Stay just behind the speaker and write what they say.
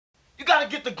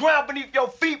gotta get the ground beneath your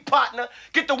feet, partner.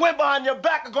 Get the wind behind your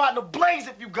back and go out in the blaze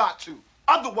if you got to.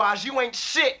 Otherwise, you ain't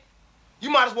shit.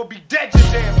 You might as well be dead your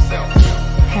damn self.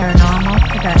 Paranormal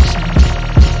Production.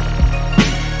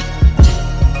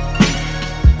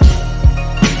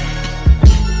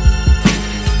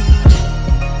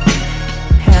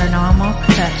 Paranormal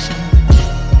Production.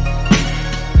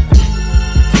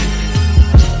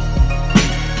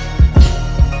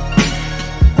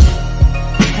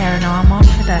 Paranormal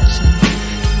Production.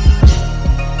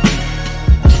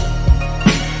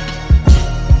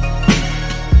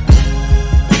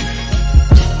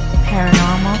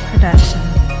 Paranormal Production.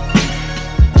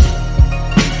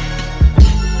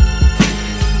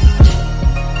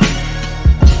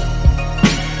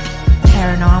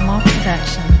 Paranormal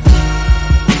Production.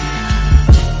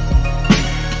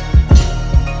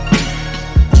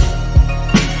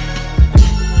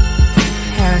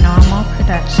 Paranormal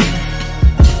Production.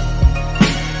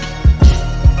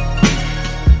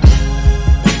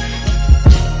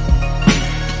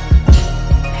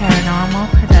 Paranormal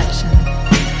Production.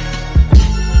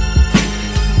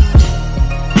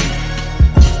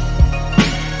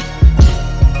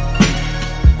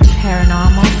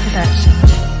 Paranormal Production.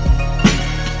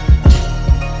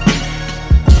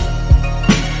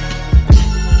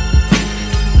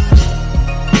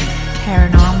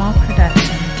 Paranormal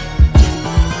Production.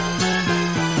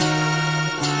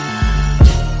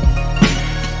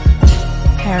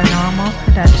 Paranormal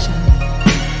Production.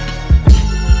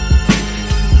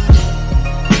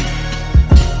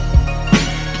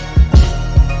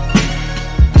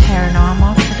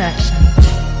 Paranormal Production.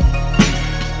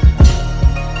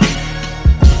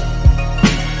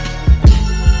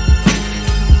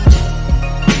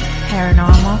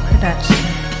 Paranormal Production.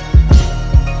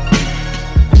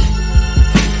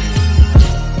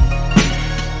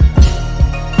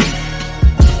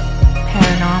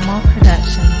 Paranormal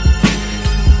Production.